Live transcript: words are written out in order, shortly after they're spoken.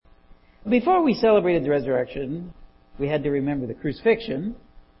Before we celebrated the resurrection, we had to remember the crucifixion,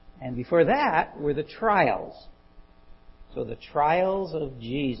 and before that were the trials. So the trials of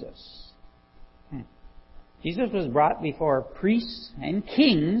Jesus. Jesus was brought before priests and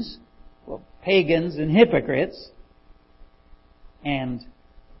kings, well, pagans and hypocrites, and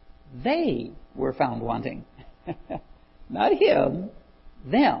they were found wanting. Not him,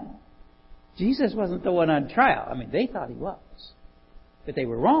 them. Jesus wasn't the one on trial. I mean, they thought he was. But they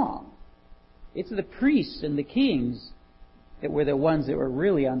were wrong. It's the priests and the kings that were the ones that were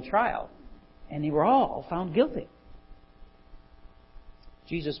really on trial. And they were all found guilty.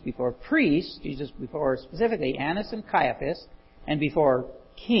 Jesus before priests, Jesus before specifically Annas and Caiaphas, and before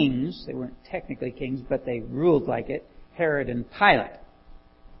kings, they weren't technically kings, but they ruled like it, Herod and Pilate.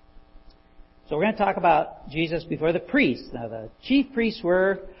 So we're going to talk about Jesus before the priests. Now the chief priests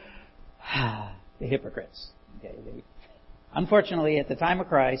were the hypocrites. Okay, unfortunately, at the time of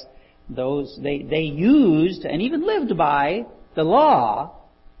Christ, they used and even lived by the law,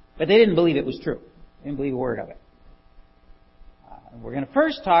 but they didn't believe it was true. They didn't believe a word of it. We're going to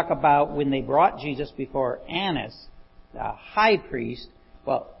first talk about when they brought Jesus before Annas, the high priest.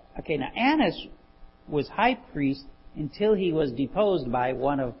 Well, okay, now Annas was high priest until he was deposed by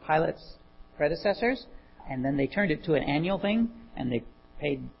one of Pilate's predecessors, and then they turned it to an annual thing, and they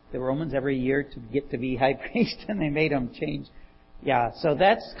paid the Romans every year to get to be high priest, and they made him change. Yeah, so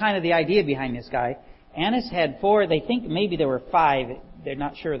that's kind of the idea behind this guy. Annas had 4, they think maybe there were 5, they're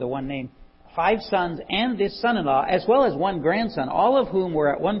not sure of the one name, 5 sons and this son-in-law, as well as 1 grandson, all of whom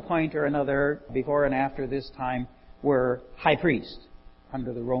were at one point or another, before and after this time, were high priests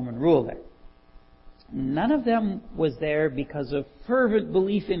under the Roman rule there. None of them was there because of fervent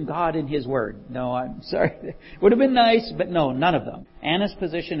belief in God and His Word. No, I'm sorry. It would have been nice, but no, none of them. Annas'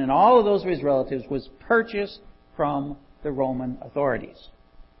 position and all of those of his relatives was purchased from the Roman authorities.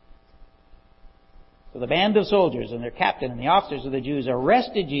 So the band of soldiers and their captain and the officers of the Jews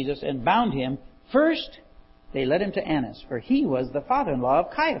arrested Jesus and bound him. First, they led him to Annas, for he was the father-in-law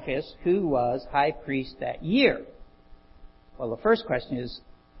of Caiaphas, who was high priest that year. Well, the first question is,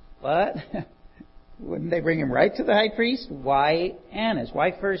 what? Wouldn't they bring him right to the high priest? Why Annas?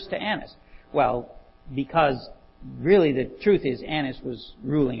 Why first to Annas? Well, because really the truth is Annas was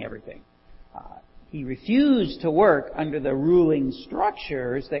ruling everything. He refused to work under the ruling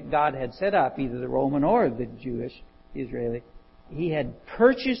structures that God had set up, either the Roman or the Jewish, Israeli. He had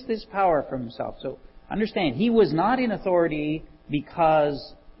purchased this power for himself. So understand, he was not in authority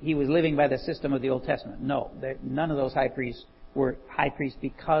because he was living by the system of the Old Testament. No, none of those high priests were high priests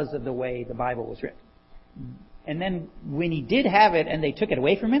because of the way the Bible was written. And then when he did have it and they took it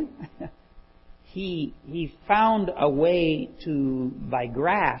away from him, he found a way to, by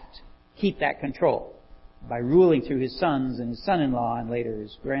graft, keep that control by ruling through his sons and his son-in-law and later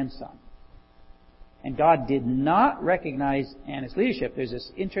his grandson. And God did not recognize Annas' leadership. There's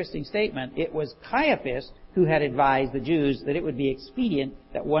this interesting statement. It was Caiaphas who had advised the Jews that it would be expedient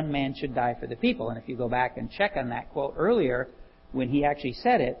that one man should die for the people. And if you go back and check on that quote earlier, when he actually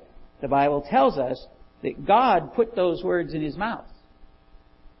said it, the Bible tells us that God put those words in his mouth.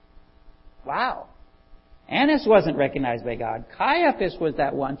 Wow. Annas wasn't recognized by God. Caiaphas was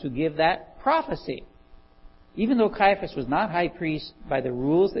that one to give that prophecy. Even though Caiaphas was not high priest by the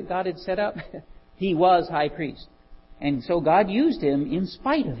rules that God had set up, he was high priest. And so God used him in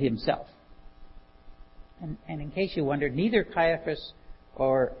spite of himself. And in case you wondered, neither Caiaphas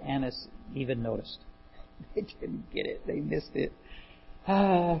or Annas even noticed. They didn't get it. They missed it.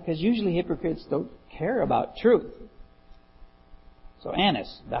 Because usually hypocrites don't care about truth. So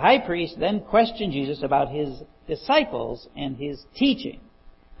Annas, the high priest, then questioned Jesus about his disciples and his teaching.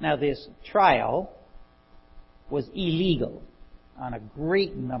 Now this trial was illegal on a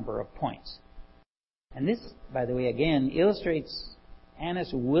great number of points. And this, by the way, again, illustrates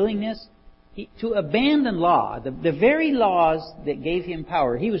Annas' willingness to abandon law. The very laws that gave him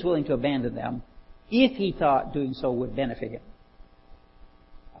power, he was willing to abandon them if he thought doing so would benefit him.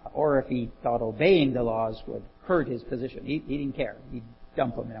 Or if he thought obeying the laws would hurt his position. He didn't care. He'd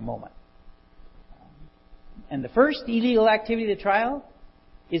dump them in a moment. And the first illegal activity of the trial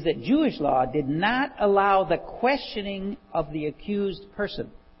is that Jewish law did not allow the questioning of the accused person.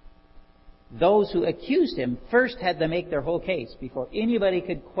 Those who accused him first had to make their whole case before anybody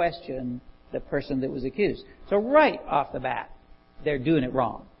could question the person that was accused. So right off the bat, they're doing it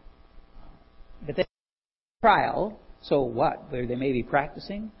wrong. But then trial, so what? Were they maybe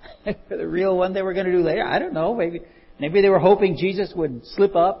practicing for the real one they were going to do later? I don't know. Maybe they were hoping Jesus would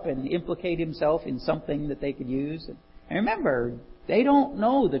slip up and implicate himself in something that they could use. And remember, they don't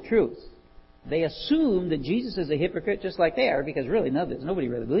know the truth. They assume that Jesus is a hypocrite just like they are, because really nobody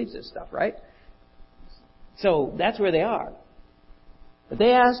really believes this stuff, right? So that's where they are. But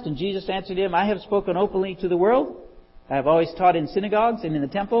they asked, and Jesus answered him, I have spoken openly to the world. I have always taught in synagogues and in the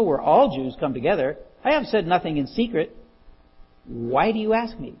temple where all Jews come together. I have said nothing in secret. Why do you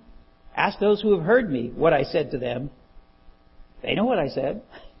ask me? Ask those who have heard me what I said to them. They know what I said.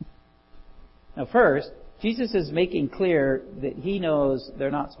 Now first, Jesus is making clear that He knows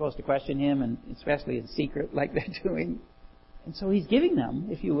they're not supposed to question Him, and especially in secret like they're doing. And so He's giving them,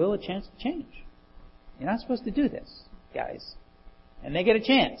 if you will, a chance to change. You're not supposed to do this, guys. And they get a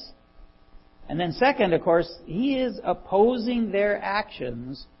chance. And then second, of course, He is opposing their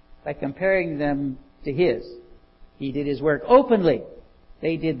actions by comparing them to His. He did His work openly.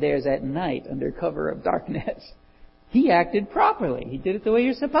 They did theirs at night under cover of darkness. He acted properly. He did it the way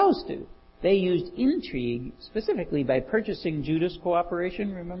you're supposed to. They used intrigue specifically by purchasing Judas'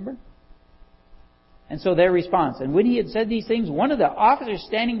 cooperation, remember? And so their response, and when He had said these things, one of the officers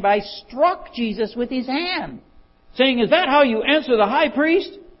standing by struck Jesus with his hand, saying, Is that how you answer the high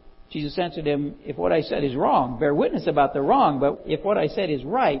priest? Jesus answered him, If what I said is wrong, bear witness about the wrong, but if what I said is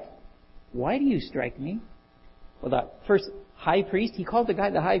right, why do you strike me? Well, the first high priest, he called the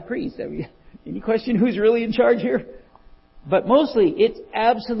guy the high priest. Any question who's really in charge here? But mostly, it's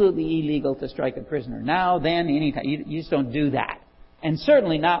absolutely illegal to strike a prisoner. Now, then, anytime. You just don't do that. And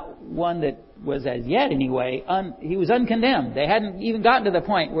certainly not one that was, as yet anyway, he was uncondemned. They hadn't even gotten to the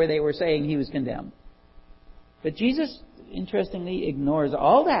point where they were saying he was condemned. But Jesus, interestingly, ignores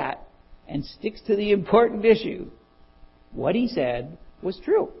all that and sticks to the important issue. What He said was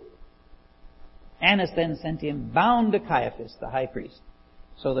true. Annas then sent him bound to Caiaphas, the high priest.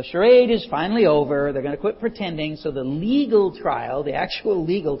 So the charade is finally over. They're going to quit pretending. So the legal trial, the actual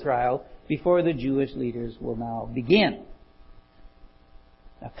legal trial, before the Jewish leaders will now begin.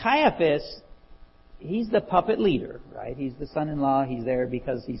 Now Caiaphas, he's the puppet leader, right? He's the son-in-law. He's there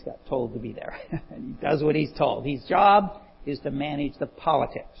because he's got told to be there. And he does what he's told. His job is to manage the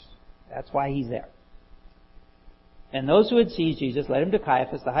politics. That's why he's there. And those who had seized Jesus led him to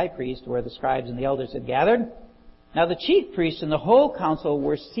Caiaphas, the high priest, where the scribes and the elders had gathered. Now the chief priests and the whole council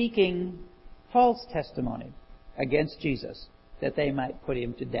were seeking false testimony against Jesus, that they might put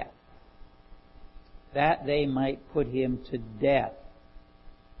Him to death. That they might put Him to death.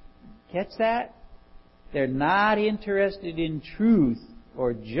 Catch that? They're not interested in truth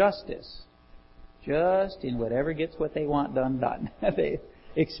or justice, just in whatever gets what they want done.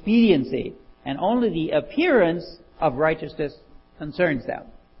 Expediency. And only the appearance of righteousness concerns them.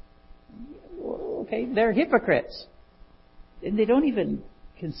 Okay, they're hypocrites. And they don't even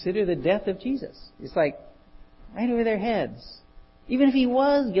consider the death of Jesus. It's like right over their heads. Even if He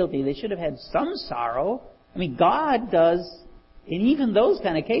was guilty, they should have had some sorrow. I mean, God does, in even those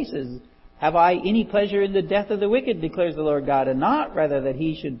kind of cases, have I any pleasure in the death of the wicked, declares the Lord God, and not rather that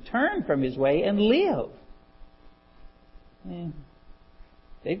he should turn from his way and live.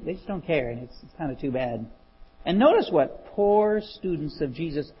 They just don't care, and it's kind of too bad. And notice what poor students of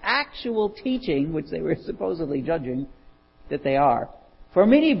Jesus' actual teaching, which they were supposedly judging, that they are. For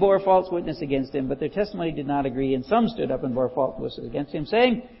many bore false witness against Him, but their testimony did not agree, and some stood up and bore false witness against Him,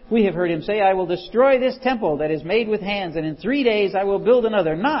 saying, We have heard Him say, I will destroy this temple that is made with hands, and in 3 days I will build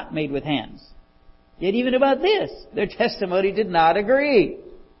another not made with hands. Yet even about this, their testimony did not agree.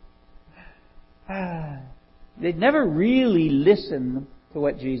 They'd never really listened to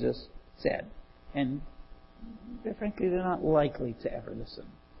what Jesus said. And frankly, they're not likely to ever listen.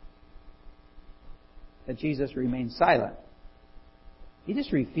 But Jesus remained silent. He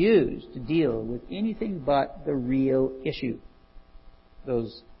just refused to deal with anything but the real issue.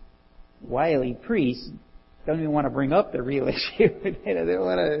 Those wily priests don't even want to bring up the real issue. They don't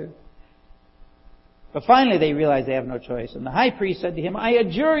want to. But finally they realize they have no choice. And the high priest said to him, I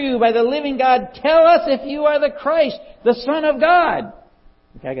adjure you by the living God, tell us if you are the Christ, the Son of God.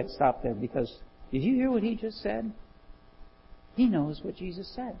 Okay, I got to stop there because did you hear what he just said? He knows what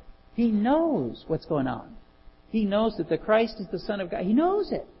Jesus said. He knows what's going on. He knows that the Christ is the Son of God. He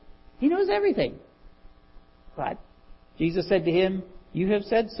knows it. He knows everything. But Jesus said to him, You have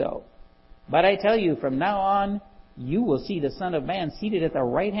said so. But I tell you, from now on, you will see the Son of Man seated at the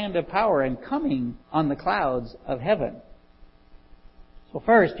right hand of power and coming on the clouds of heaven. So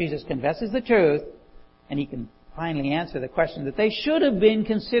first, Jesus confesses the truth, and He can finally answer the question that they should have been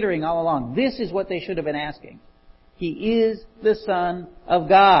considering all along. This is what they should have been asking. He is the Son of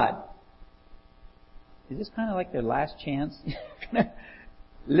God. Is this kind of like their last chance?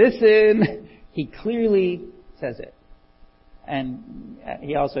 Listen! He clearly says it. And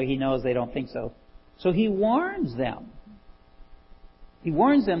he knows they don't think so. So He warns them. He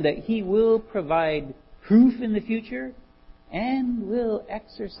warns them that He will provide proof in the future and will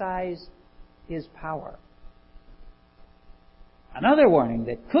exercise His power. Another warning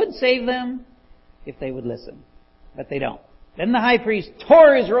that could save them if they would listen. But they don't. Then the high priest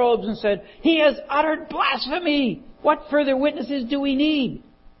tore his robes and said, "He has uttered blasphemy! What further witnesses do we need?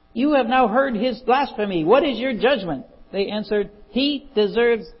 You have now heard his blasphemy. What is your judgment?" They answered, "He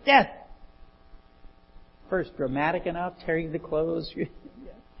deserves death." First, dramatic enough, tearing the clothes. I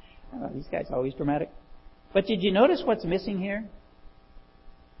don't know, these guys are always dramatic. But did you notice what's missing here?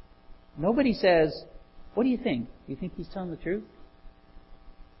 Nobody says, "What do you think? Do you think he's telling the truth?"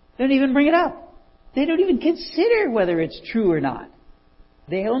 They don't even bring it up. They don't even consider whether it's true or not.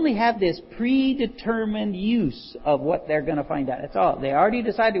 They only have this predetermined use of what they're going to find out. That's all. They already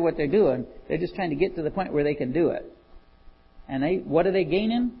decided what they're doing. They're just trying to get to the point where they can do it. And what are they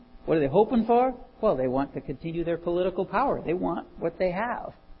gaining? What are they hoping for? Well, they want to continue their political power. They want what they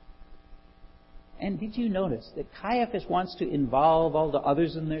have. And did you notice that Caiaphas wants to involve all the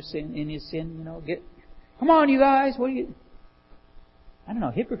others in their sin, in his sin? Come on, you guys. I don't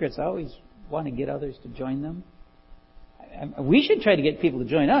know. Hypocrites always want to get others to join them. We should try to get people to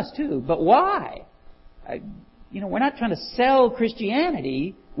join us too. But why? We're not trying to sell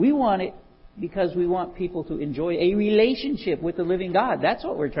Christianity. We want it because we want people to enjoy a relationship with the living God. That's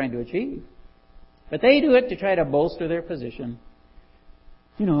what we're trying to achieve. But they do it to try to bolster their position.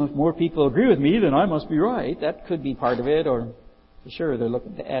 If more people agree with me, then I must be right. That could be part of it, or for sure they're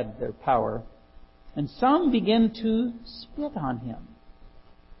looking to add their power. And some begin to spit on him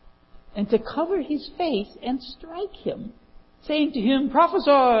and to cover his face and strike him, saying to him,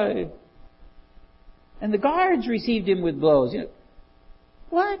 "Prophesy!" And the guards received him with blows.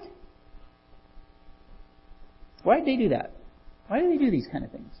 What? Why did they do that? Why do they do these kind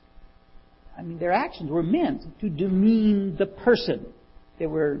of things? Their actions were meant to demean the person. They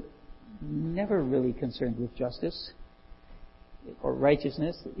were never really concerned with justice or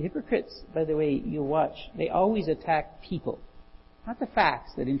righteousness. Hypocrites, by the way, you watch, they always attack people. Not the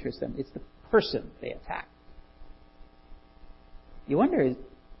facts that interest them. It's the person they attack. You wonder, is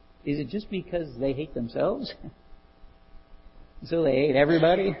it just because they hate themselves? So they hate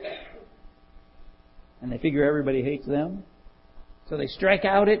everybody? And they figure everybody hates them? So they strike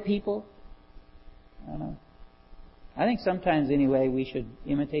out at people? I don't know. I think sometimes, anyway, we should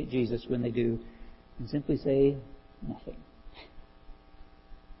imitate Jesus when they do and simply say nothing.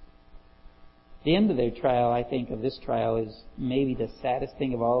 The end of their trial, I think, of this trial is maybe the saddest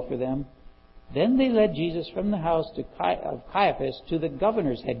thing of all for them. Then they led Jesus from the house of Caiaphas to the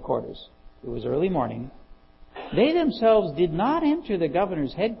governor's headquarters. It was early morning. They themselves did not enter the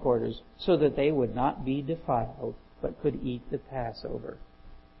governor's headquarters so that they would not be defiled, but could eat the Passover.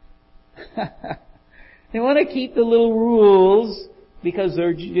 They want to keep the little rules because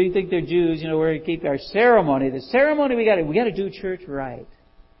they think they're Jews. We're going to keep our ceremony. The ceremony we got to do church right.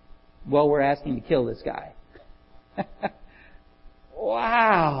 Well, we're asking to kill this guy.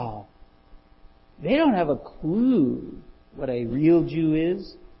 Wow. They don't have a clue what a real Jew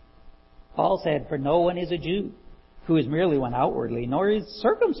is. Paul said, "For no one is a Jew who is merely one outwardly, nor is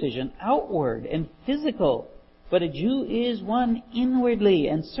circumcision outward and physical. But a Jew is one inwardly,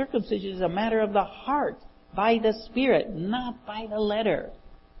 and circumcision is a matter of the heart, by the Spirit, not by the letter.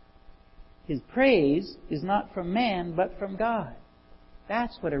 His praise is not from man, but from God."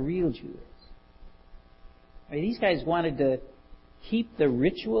 That's what a real Jew is. These guys wanted to keep the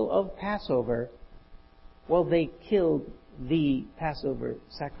ritual of Passover. Well, they killed the Passover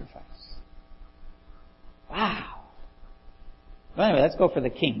sacrifice. Wow. Well, anyway, let's go for the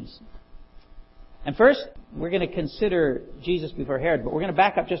kings. And first, we're going to consider Jesus before Herod, but we're going to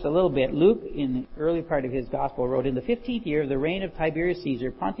back up just a little bit. Luke, in the early part of his gospel, wrote, "In the 15th year of the reign of Tiberius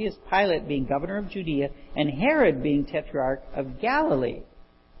Caesar, Pontius Pilate being governor of Judea, and Herod being tetrarch of Galilee."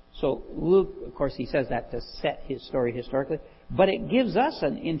 So Luke, of course, he says that to set his story historically. But it gives us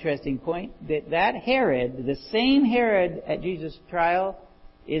an interesting point that Herod, the same Herod at Jesus' trial,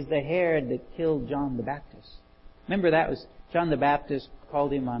 is the Herod that killed John the Baptist. Remember, that was John the Baptist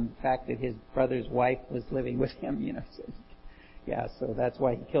called him on the fact that his brother's wife was living with him, So that's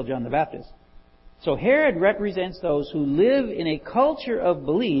why he killed John the Baptist. So Herod represents those who live in a culture of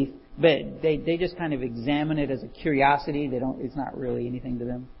belief, but they just kind of examine it as a curiosity. It's not really anything to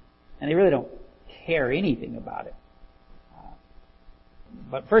them. And they really don't care anything about it.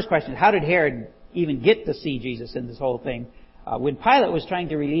 But first question, how did Herod even get to see Jesus in this whole thing? When Pilate was trying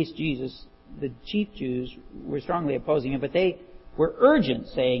to release Jesus, the chief Jews were strongly opposing him, but they were urgent,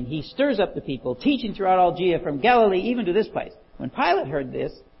 saying, "He stirs up the people, teaching throughout all Judea from Galilee even to this place." When Pilate heard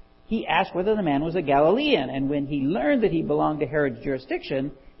this, he asked whether the man was a Galilean. And when he learned that he belonged to Herod's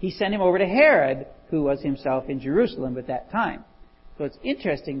jurisdiction, he sent him over to Herod, who was himself in Jerusalem at that time. So it's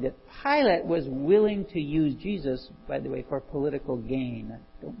interesting that Pilate was willing to use Jesus, by the way, for political gain.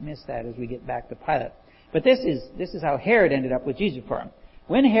 Don't miss that as we get back to Pilate. But this is how Herod ended up with Jesus for him.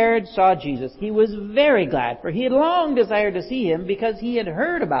 When Herod saw Jesus, he was very glad, for he had long desired to see him because he had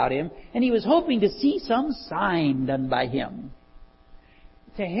heard about him, and he was hoping to see some sign done by him.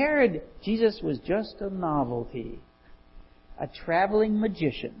 To Herod, Jesus was just a novelty, a traveling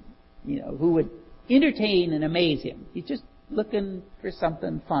magician, who would entertain and amaze him. He's just looking for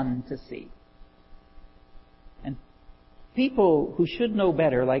something fun to see. And people who should know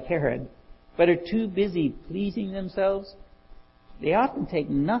better, like Herod, but are too busy pleasing themselves, they often take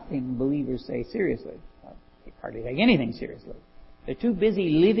nothing believers say seriously. They hardly take anything seriously. They're too busy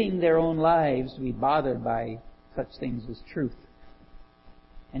living their own lives to be bothered by such things as truth.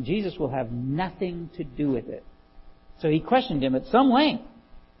 And Jesus will have nothing to do with it. So he questioned him at some length,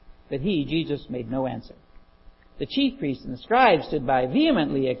 but he, Jesus, made no answer. The chief priests and the scribes stood by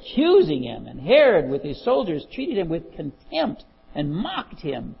vehemently accusing him, and Herod with his soldiers treated him with contempt and mocked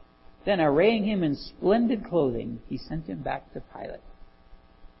him. Then arraying him in splendid clothing, he sent him back to Pilate.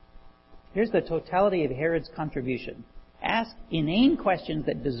 Here's the totality of Herod's contribution. Ask inane questions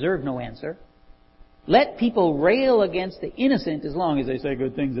that deserve no answer. Let people rail against the innocent as long as they say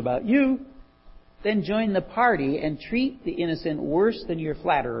good things about you. Then join the party and treat the innocent worse than your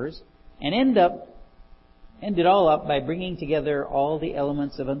flatterers, and end it all up by bringing together all the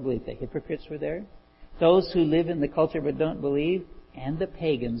elements of unbelief. The hypocrites were there, those who live in the culture but don't believe, and the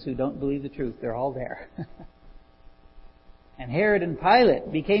pagans who don't believe the truth. They're all there. And Herod and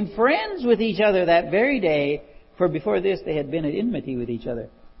Pilate became friends with each other that very day, for before this they had been at enmity with each other.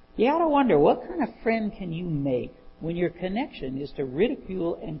 You ought to wonder, what kind of friend can you make when your connection is to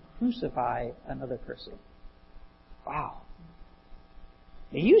ridicule and crucify another person? Wow.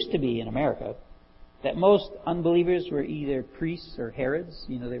 It used to be in America that most unbelievers were either priests or Herods.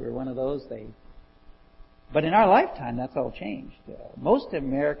 They were one of those. But in our lifetime, that's all changed. Most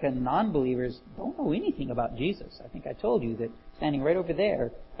American non-believers don't know anything about Jesus. I think I told you that standing right over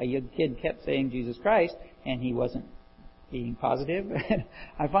there, a young kid kept saying Jesus Christ, and he wasn't being positive.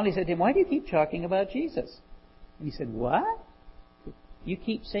 I finally said to him, "Why do you keep talking about Jesus?" And he said, "What? You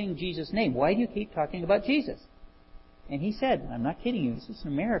keep saying Jesus' name. Why do you keep talking about Jesus?" And he said, I'm not kidding you, this is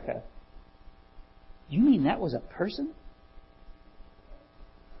in America, "You mean that was a person?"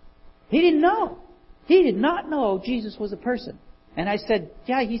 He didn't know. He did not know Jesus was a person. And I said,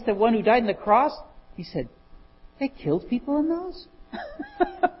 "Yeah, he's the one who died on the cross." He said, "They killed people in those?"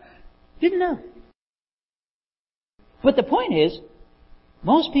 Didn't know. But the point is,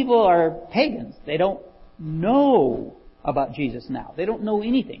 most people are pagans. They don't know about Jesus now. They don't know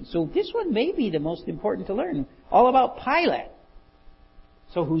anything. So this one may be the most important to learn. All about Pilate.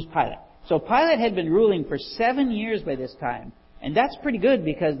 So who's Pilate? So Pilate had been ruling for 7 years by this time. And that's pretty good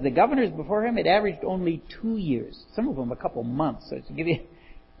because the governors before him had averaged only 2 years. Some of them a couple months. So to give you,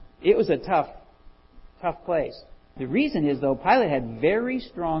 it was a tough place. The reason is, though, Pilate had very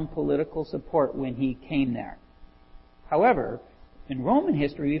strong political support when he came there. However, in Roman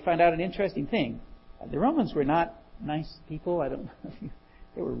history, we find out an interesting thing. The Romans were not nice people. I don't know if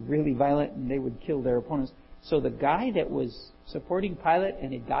they were really violent and they would kill their opponents. So the guy that was supporting Pilate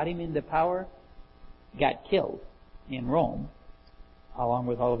and it got him into power got killed in Rome, along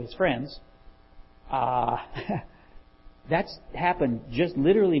with all of his friends. That's happened just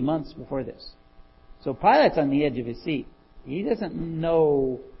literally months before this. So Pilate's on the edge of his seat. He doesn't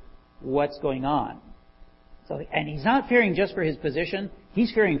know what's going on. And he's not fearing just for his position.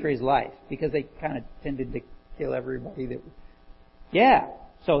 He's fearing for his life because they kind of tended to kill everybody that. Yeah.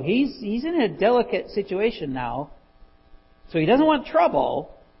 So he's in a delicate situation now. So he doesn't want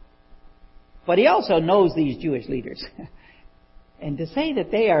trouble, but he also knows these Jewish leaders. And to say that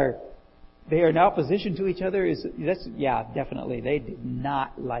they are in opposition to each other definitely. They did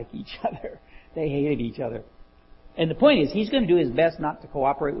not like each other. They hated each other. And the point is, he's going to do his best not to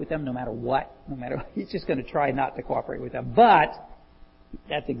cooperate with them no matter what. He's just going to try not to cooperate with them. But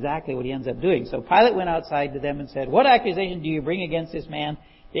that's exactly what he ends up doing. So Pilate went outside to them and said, "What accusation do you bring against this man?"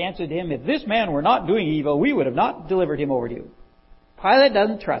 They answered him, "If this man were not doing evil, we would have not delivered him over to you." Pilate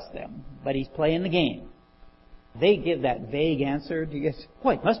doesn't trust them, but he's playing the game. They give that vague answer. Do you guess,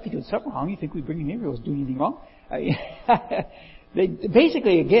 "Boy, he must be doing something wrong. You think we bring him here? He wasn't doing anything wrong."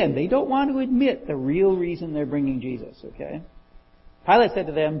 They don't want to admit the real reason they're bringing Jesus, okay? Pilate said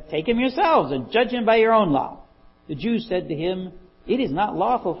to them, "Take him yourselves and judge him by your own law." The Jews said to him, "It is not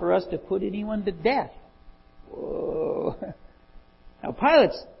lawful for us to put anyone to death." Whoa. Now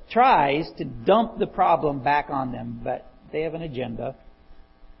Pilate's tries to dump the problem back on them, but they have an agenda.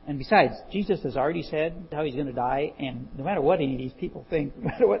 And besides, Jesus has already said how he's going to die, and no matter what any of these people think, no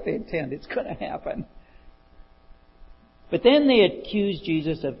matter what they intend, it's going to happen. But then they accuse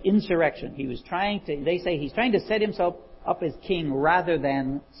Jesus of insurrection. They say he's trying to set himself up as king rather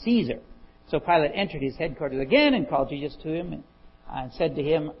than Caesar. So Pilate entered his headquarters again and called Jesus to him and said to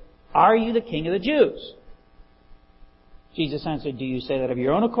him, "Are you the king of the Jews?" Jesus answered, "Do you say that of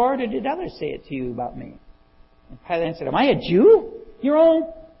your own accord, or did others say it to you about me?" And Pilate answered, "Am I a Jew? Your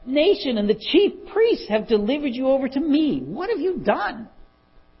own nation and the chief priests have delivered you over to me. What have you done?"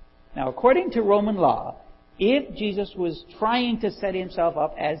 Now, according to Roman law, if Jesus was trying to set himself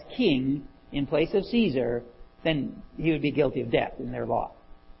up as king in place of Caesar, then he would be guilty of death in their law.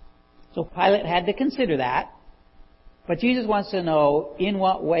 So Pilate had to consider that. But Jesus wants to know in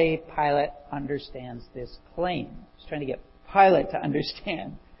what way Pilate understands this claim. He's trying to get Pilate to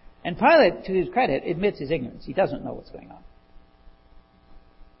understand. And Pilate, to his credit, admits his ignorance. He doesn't know what's going on.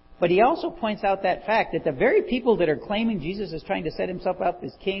 But he also points out that fact that the very people that are claiming Jesus is trying to set himself up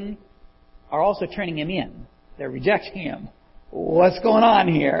as king are also turning him in. They're rejecting him. What's going on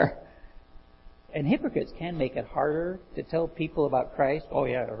here? And hypocrites can make it harder to tell people about Christ. Oh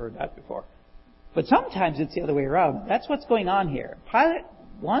yeah, I've heard that before. But sometimes it's the other way around. That's what's going on here. Pilate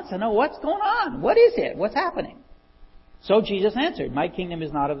wants to know what's going on. What is it? What's happening? So Jesus answered, "My kingdom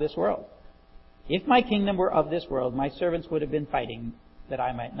is not of this world. If my kingdom were of this world, my servants would have been fighting that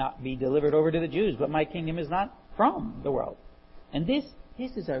I might not be delivered over to the Jews. But my kingdom is not from the world." And this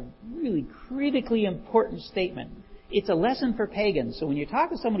is a really critically important statement. It's a lesson for pagans. So when you talk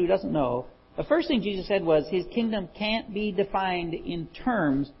to someone who doesn't know, the first thing Jesus said was his kingdom can't be defined in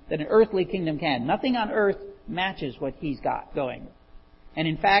terms that an earthly kingdom can. Nothing on earth matches what he's got going. And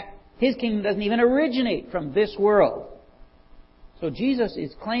in fact, his kingdom doesn't even originate from this world. So Jesus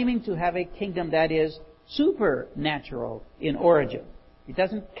is claiming to have a kingdom that is supernatural in origin. It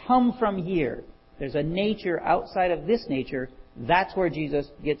doesn't come from here. There's a nature outside of this nature. That's where Jesus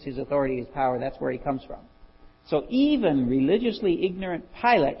gets his authority, his power. That's where he comes from. So even religiously ignorant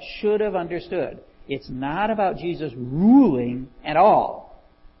Pilate should have understood it's not about Jesus ruling at all.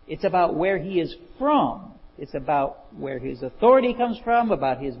 It's about where he is from. It's about where his authority comes from,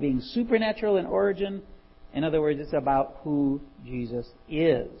 about his being supernatural in origin. In other words, it's about who Jesus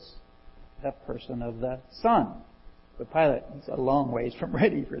is, the person of the Son. But Pilate is a long ways from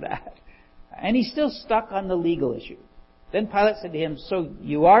ready for that. And he's still stuck on the legal issue. Then Pilate said to him, "So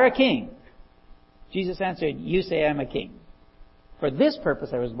you are a king?" Jesus answered, "You say I'm a king. For this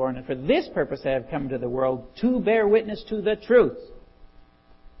purpose I was born, and for this purpose I have come to the world, to bear witness to the truth."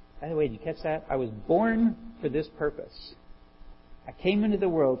 By the way, did you catch that? I was born for this purpose. I came into the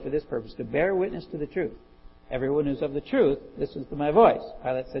world for this purpose, to bear witness to the truth. Everyone who's of the truth listens to my voice.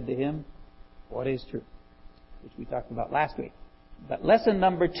 Pilate said to him, "What is truth?" Which we talked about last week. But lesson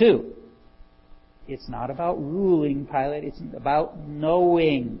number 2. It's not about ruling, Pilate. It's about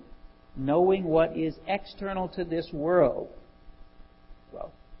knowing. Knowing what is external to this world.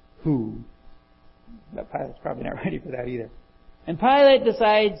 Well, who? But Pilate's probably not ready for that either. And Pilate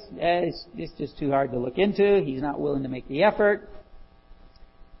decides it's just too hard to look into. He's not willing to make the effort.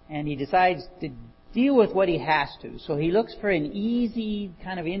 And he decides to deal with what he has to. So he looks for an easy,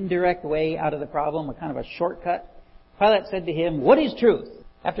 kind of indirect way out of the problem, a kind of a shortcut. Pilate said to him, "What is truth?"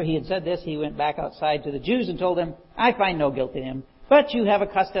 After he had said this, he went back outside to the Jews and told them, "I find no guilt in him. But you have a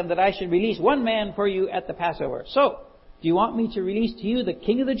custom that I should release one man for you at the Passover. So, do you want me to release to you the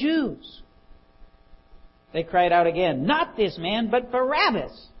king of the Jews?" They cried out again, "Not this man, but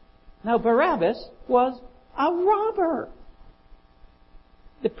Barabbas." Now Barabbas was a robber.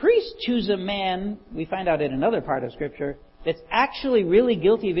 The priests choose a man, we find out in another part of Scripture, that's actually really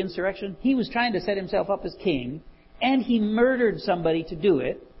guilty of insurrection. He was trying to set himself up as king, and he murdered somebody to do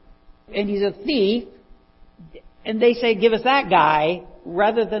it, and he's a thief. And they say, "Give us that guy,"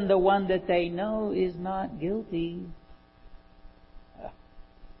 rather than the one that they know is not guilty.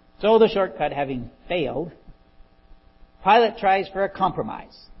 So the shortcut having failed, Pilate tries for a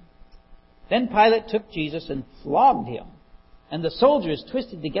compromise. Then Pilate took Jesus and flogged him. And the soldiers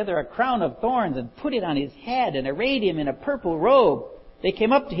twisted together a crown of thorns and put it on his head and arrayed him in a purple robe. They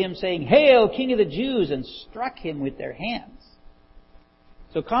came up to him saying, "Hail, King of the Jews," and struck him with their hands.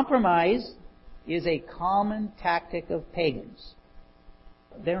 So compromise is a common tactic of pagans.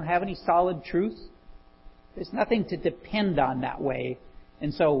 They don't have any solid truth. There's nothing to depend on that way.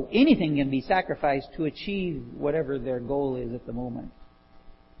 And so anything can be sacrificed to achieve whatever their goal is at the moment.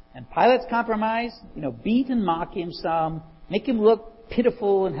 And Pilate's compromise, beat and mock him some, make him look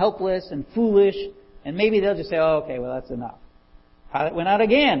pitiful and helpless and foolish, and maybe they'll just say, "Oh, okay, well, that's enough." Pilate went out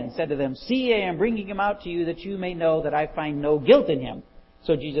again and said to them, "See, I am bringing him out to you that you may know that I find no guilt in him."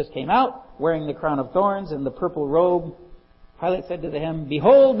 So Jesus came out, wearing the crown of thorns and the purple robe. Pilate said to him,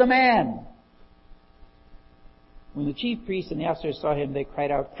 "Behold the man!" When the chief priests and the officers saw him, they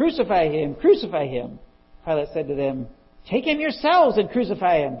cried out, "Crucify him! Crucify him!" Pilate said to them, "Take him yourselves and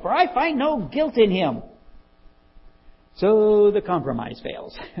crucify him, for I find no guilt in him." So the compromise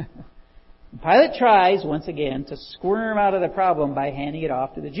fails. Pilate tries once again to squirm out of the problem by handing it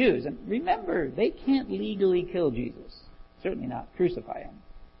off to the Jews. And remember, they can't legally kill Jesus. Certainly not crucify him.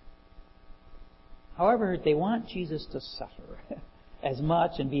 However, they want Jesus to suffer as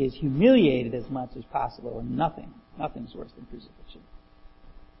much and be as humiliated as much as possible. And nothing's worse than crucifixion.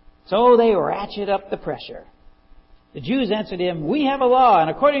 So they ratchet up the pressure. The Jews answered him, "We have a law, and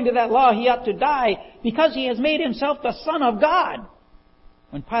according to that law he ought to die because he has made himself the Son of God."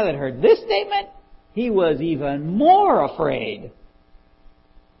 When Pilate heard this statement, he was even more afraid.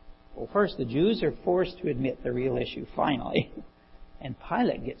 Well, first the Jews are forced to admit the real issue, finally. And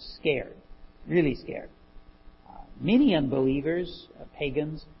Pilate gets scared, really scared. Many unbelievers,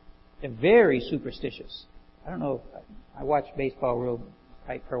 pagans, they're very superstitious. I don't know, I watched baseball real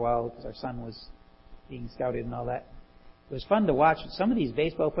tight for a while because our son was being scouted and all that. It was fun to watch some of these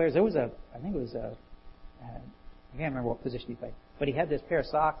baseball players. I can't remember what position he played. But he had this pair of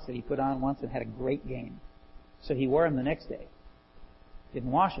socks that he put on once and had a great game. So he wore them the next day.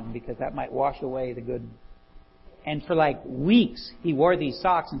 Didn't wash them because that might wash away the good. And for like weeks, he wore these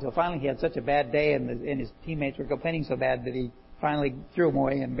socks until finally he had such a bad day and his teammates were complaining so bad that he finally threw them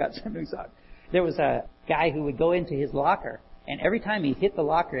away and got some new socks. There was a guy who would go into his locker, and every time he hit the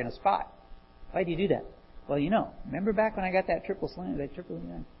locker in a spot. Why do you do that? Well, remember back when I got that triple slam,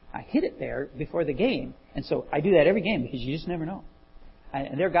 I hit it there before the game, and so I do that every game because you just never know.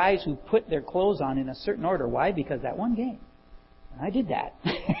 And there are guys who put their clothes on in a certain order. Why? Because that one game. I did that.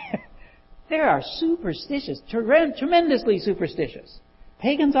 They are superstitious, tremendously superstitious.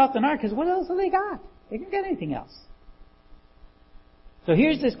 Pagans often are, because what else have they got? They can't get anything else. So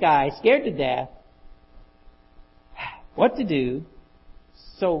here's this guy, scared to death. What to do?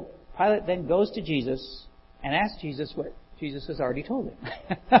 So Pilate then goes to Jesus and asks Jesus what Jesus has already told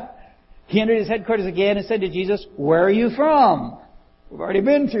him. He entered his headquarters again and said to Jesus, "Where are you from?" We've already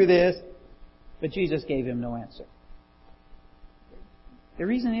been through this. But Jesus gave him no answer. The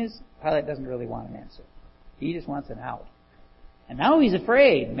reason is, Pilate doesn't really want an answer. He just wants an out. And now he's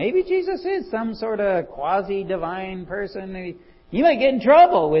afraid. Maybe Jesus is some sort of quasi-divine person. He might get in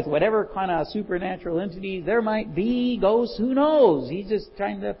trouble with whatever kind of supernatural entities there might be, ghosts, who knows. He's just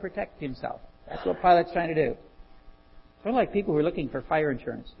trying to protect himself. That's what Pilate's trying to do. Sort of like people who are looking for fire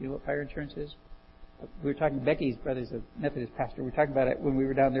insurance. You know what fire insurance is? We were talking, Becky's brother's a Methodist pastor. We were talking about it when we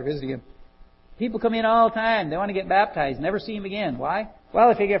were down there visiting him. People come in all the time. They want to get baptized. Never see him again. Why? Well,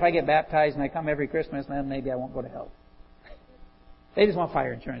 I figure if I get baptized and I come every Christmas, then maybe I won't go to hell. They just want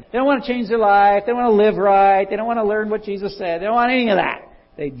fire insurance. They don't want to change their life. They don't want to live right. They don't want to learn what Jesus said. They don't want any of that.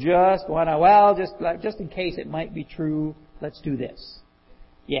 They just want to, just in case it might be true, let's do this.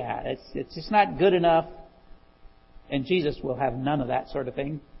 Yeah, it's just not good enough. And Jesus will have none of that sort of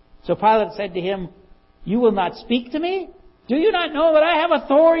thing. So Pilate said to him, "You will not speak to me? Do you not know that I have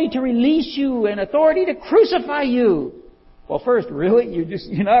authority to release you and authority to crucify you?" Well, first, really?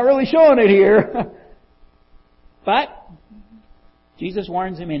 You're not really showing it here. But Jesus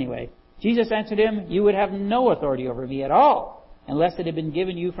warns him anyway. Jesus answered him, "You would have no authority over me at all, unless it had been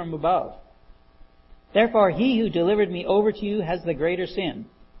given you from above. Therefore, he who delivered me over to you has the greater sin."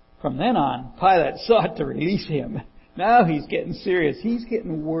 From then on, Pilate sought to release him. Now he's getting serious. He's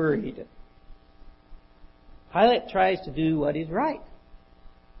getting worried. Pilate tries to do what is right,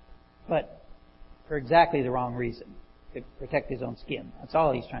 but for exactly the wrong reason, to protect his own skin. That's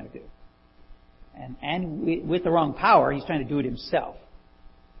all he's trying to do. And with the wrong power, he's trying to do it himself.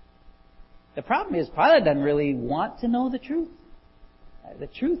 The problem is Pilate doesn't really want to know the truth. The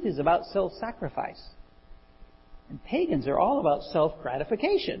truth is about self-sacrifice. And pagans are all about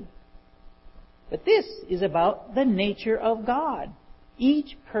self-gratification. But this is about the nature of God,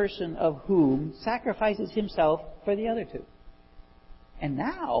 each person of whom sacrifices himself for the other two. And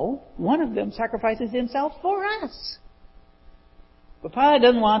now, one of them sacrifices himself for us. But Pilate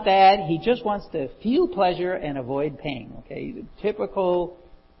doesn't want that. He just wants to feel pleasure and avoid pain. Okay, he's a typical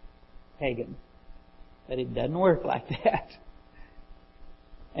pagan. But it doesn't work like that.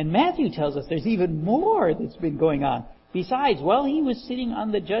 And Matthew tells us there's even more that's been going on. Besides, while he was sitting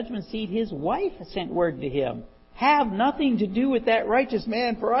on the judgment seat, his wife sent word to him, "Have nothing to do with that righteous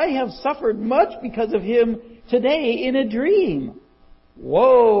man, for I have suffered much because of him today in a dream."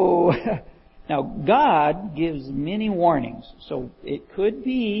 Whoa! Now, God gives many warnings. So it could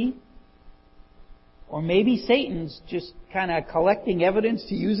be, or maybe Satan's just kind of collecting evidence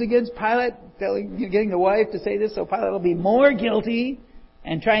to use against Pilate, getting the wife to say this so Pilate will be more guilty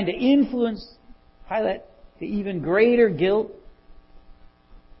and trying to influence Pilate to even greater guilt.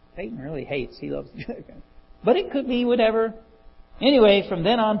 Satan really hates. He loves. But it could be whatever. Anyway, from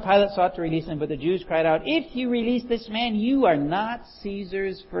then on, Pilate sought to release him, but the Jews cried out, "If you release this man, you are not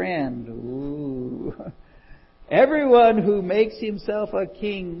Caesar's friend." Ooh. Everyone who makes himself a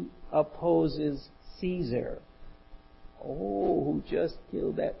king opposes Caesar. Oh, who just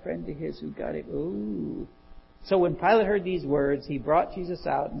killed that friend of his who got it. Ooh. So when Pilate heard these words, he brought Jesus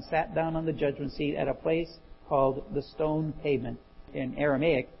out and sat down on the judgment seat at a place called the Stone Pavement, in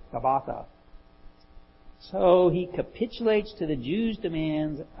Aramaic, Gabbatha. So he capitulates to the Jews'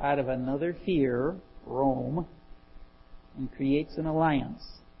 demands out of another fear, Rome, and creates an alliance,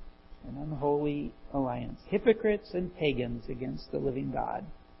 an unholy alliance. Hypocrites and pagans against the living God.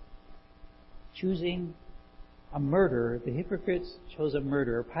 Choosing a murderer. The hypocrites chose a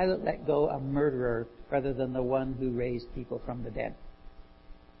murderer. Pilate let go a murderer rather than the one who raised people from the dead.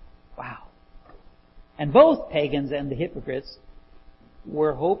 Wow. And both pagans and the hypocrites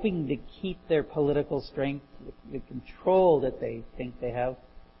were hoping to keep their political strength, the control that they think they have.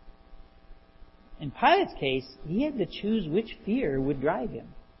 In Pilate's case, he had to choose which fear would drive him.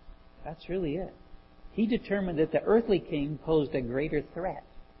 That's really it. He determined that the earthly king posed a greater threat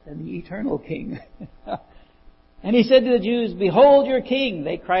than the eternal king. And he said to the Jews, "Behold your king!"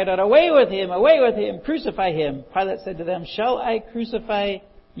 They cried out, "Away with him! Away with him! Crucify him!" Pilate said to them, "Shall I crucify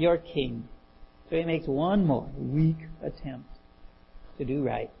your king?" So he makes one more weak attempt to do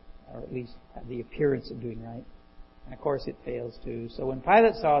right, or at least have the appearance of doing right. And of course it fails too. So when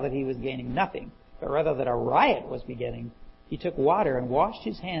Pilate saw that he was gaining nothing, but rather that a riot was beginning, he took water and washed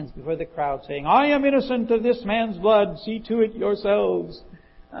his hands before the crowd, saying, "I am innocent of this man's blood. See to it yourselves."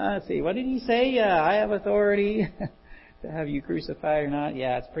 See, what did he say? I have authority to have you crucified or not.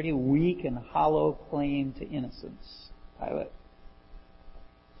 Yeah, it's pretty weak and hollow claim to innocence, Pilate.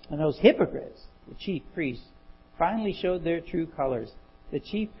 And those hypocrites, the chief priests, finally showed their true colors. The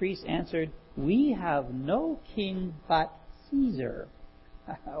chief priests answered, "We have no king but Caesar."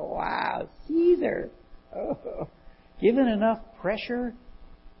 Wow, Caesar. Oh. Given enough pressure,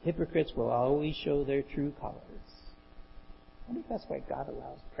 hypocrites will always show their true colors. I think that's why God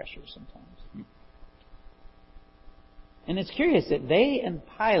allows pressure sometimes. And it's curious that they and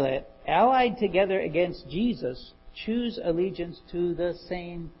Pilate, allied together against Jesus, choose allegiance to the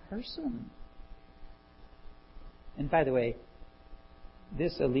same person. And by the way,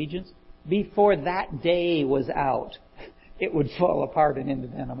 this allegiance, before that day was out, it would fall apart and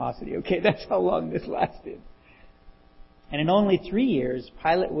into animosity. Okay, that's how long this lasted. And in only 3 years,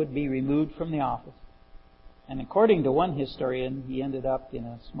 Pilate would be removed from the office. And according to one historian, he ended up in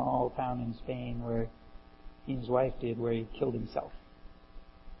a small town in Spain where he and his wife did, where he killed himself.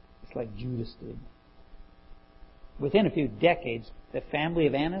 It's like Judas did. Within a few decades, the family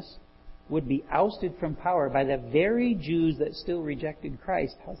of Annas would be ousted from power by the very Jews that still rejected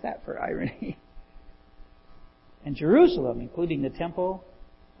Christ. How's that for irony? And Jerusalem, including the temple,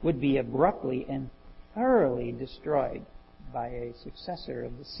 would be abruptly and thoroughly destroyed by a successor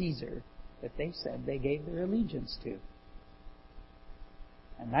of the Caesar that they said they gave their allegiance to.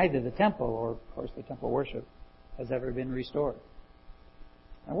 And neither the temple, or of course the temple worship, has ever been restored.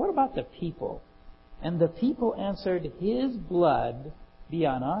 Now what about the people? And the people answered, "His blood be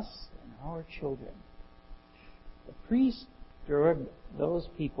on us and our children." The priests drove those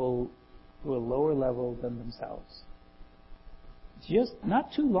people to a lower level than themselves. Just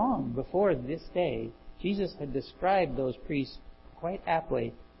not too long before this day, Jesus had described those priests quite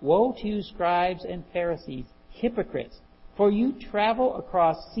aptly. "Woe to you, scribes and Pharisees, hypocrites! For you travel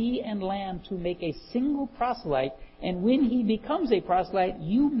across sea and land to make a single proselyte, and when he becomes a proselyte,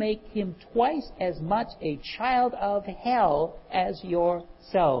 you make him twice as much a child of hell as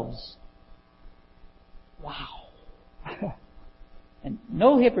yourselves." Wow. And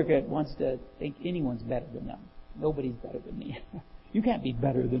no hypocrite wants to think anyone's better than them. Nobody's better than me. You can't be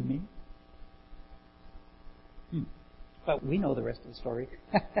better than me. But we know the rest of the story.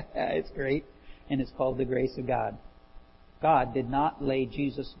 It's great. And it's called the grace of God. God did not lay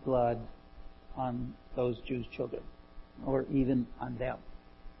Jesus' blood on those Jews' children, or even on them.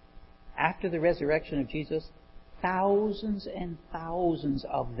 After the resurrection of Jesus, thousands and thousands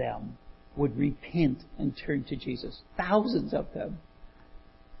of them would repent and turn to Jesus. Thousands of them.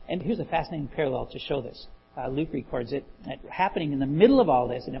 And here's a fascinating parallel to show this. Luke records it happening in the middle of all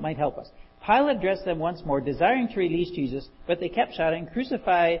this, and it might help us. Pilate addressed them once more, desiring to release Jesus, but they kept shouting,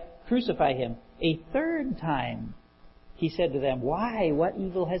 "Crucify crucify him. A third time he said to them, "Why? What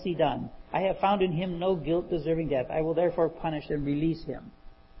evil has he done? I have found in him no guilt deserving death. I will therefore punish and release him."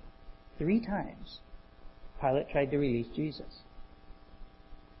 3 times Pilate tried to release Jesus.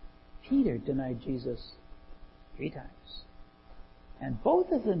 Peter denied Jesus 3 times. And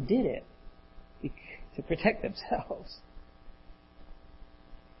both of them did it to protect themselves.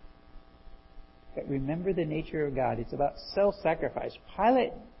 But remember the nature of God. It's about self-sacrifice.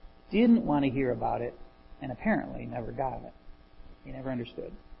 Pilate didn't want to hear about it, and apparently never got it. He never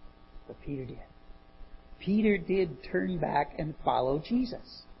understood. But Peter did. Peter did turn back and follow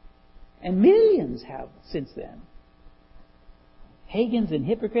Jesus. And millions have since then. Pagans and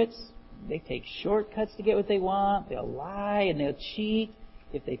hypocrites, they take shortcuts to get what they want. They'll lie and they'll cheat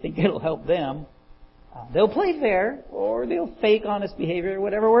if they think it'll help them. They'll play fair, or they'll fake honest behavior,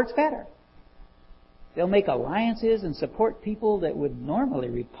 whatever works better. They'll make alliances and support people that would normally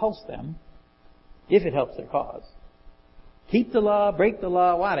repulse them if it helps their cause. Keep the law, break the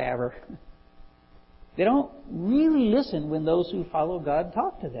law, whatever. They don't really listen when those who follow God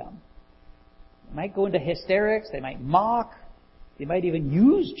talk to them. They might go into hysterics, they might mock, they might even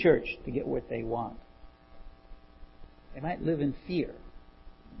use church to get what they want. They might live in fear.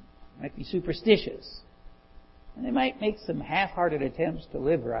 They might be superstitious. And they might make some half-hearted attempts to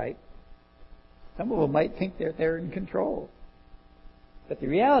live right. Some of them might think they're in control. But the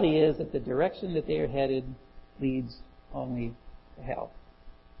reality is that the direction that they are headed leads only to hell.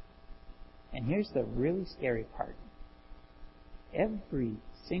 And here's the really scary part. Every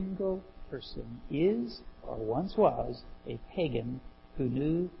single person is, or once was, a pagan who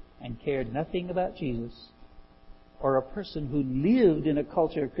knew and cared nothing about Jesus, or a person who lived in a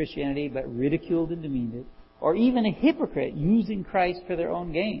culture of Christianity but ridiculed and demeaned it, or even a hypocrite using Christ for their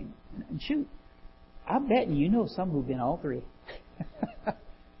own gain. And shoot, I'm betting you know some who've been all 3.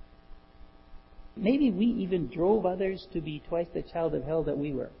 Maybe we even drove others to be twice the child of hell that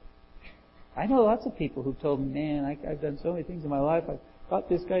we were. I know lots of people who've told me, "Man, I've done so many things in my life. I thought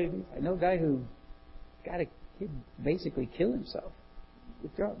this guy." I know a guy who got a kid basically kill himself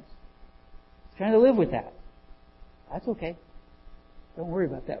with drugs. He's trying to live with that. That's okay. Don't worry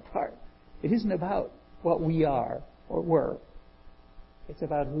about that part. It isn't about what we are or were. It's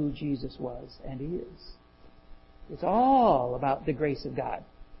about who Jesus was and is. It's all about the grace of God.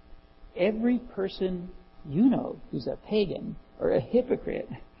 Every person you know who's a pagan or a hypocrite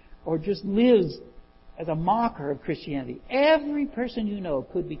or just lives as a mocker of Christianity, every person you know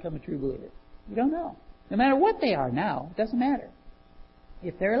could become a true believer. You don't know. No matter what they are now, it doesn't matter.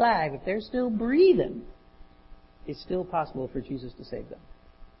 If they're alive, if they're still breathing, it's still possible for Jesus to save them.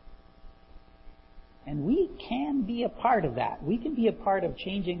 And we can be a part of that. We can be a part of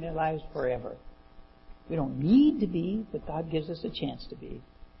changing their lives forever. We don't need to be, but God gives us a chance to be.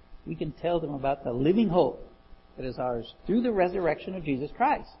 We can tell them about the living hope that is ours through the resurrection of Jesus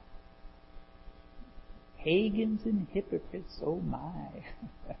Christ. Pagans and hypocrites, oh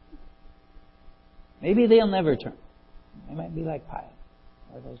my. Maybe they'll never turn. They might be like Pilate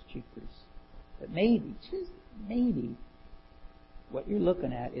or those chief priests. But maybe, just maybe, what you're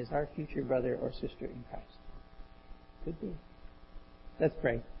looking at is our future brother or sister in Christ. Could be. Let's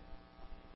pray.